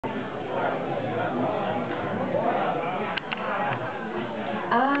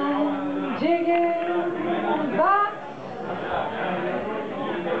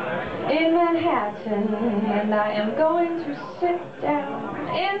mountain, and I am going to sit down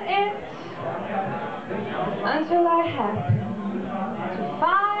in it until I happen to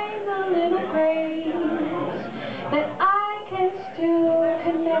find a little grace that I can still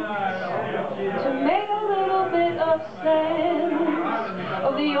connect to make a little bit of sense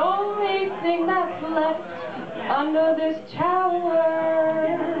of the only thing that's left under this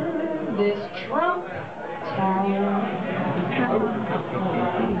tower, this Trump tower.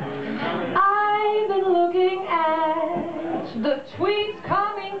 I've been looking at the tweets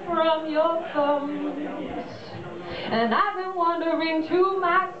coming from your thumbs, and I've been wondering to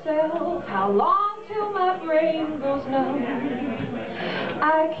myself how long till my brain goes numb.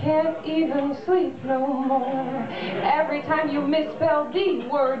 I can't even sleep no more every time you misspell the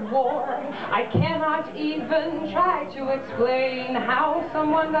word war. I cannot even try to explain how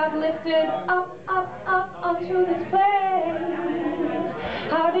someone got lifted up onto this plane.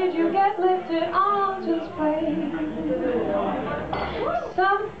 How did you get lifted onto this plane?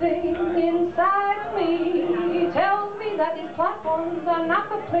 Something inside of me tells me that these platforms are not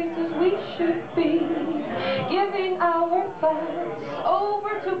the places we should be, giving our thoughts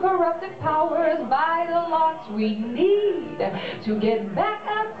over to corrupted powers by the lots we need to get back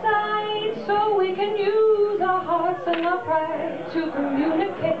outside so we can use our hearts and our pride to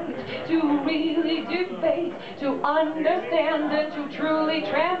communicate, to really debate, to understand and to truly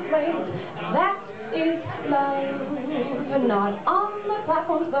translate. That is love, not on the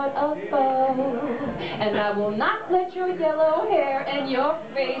platforms but above. And I will not let your yellow hair and your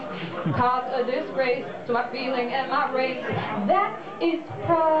face cause a disgrace to my feeling and my race. That is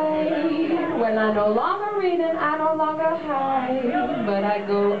pride. When I no longer read and I no longer hide, but I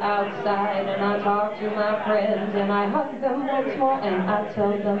go outside and I talk to my friends and I hug them once more and I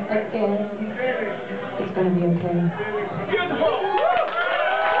tell them again, it's gonna be okay.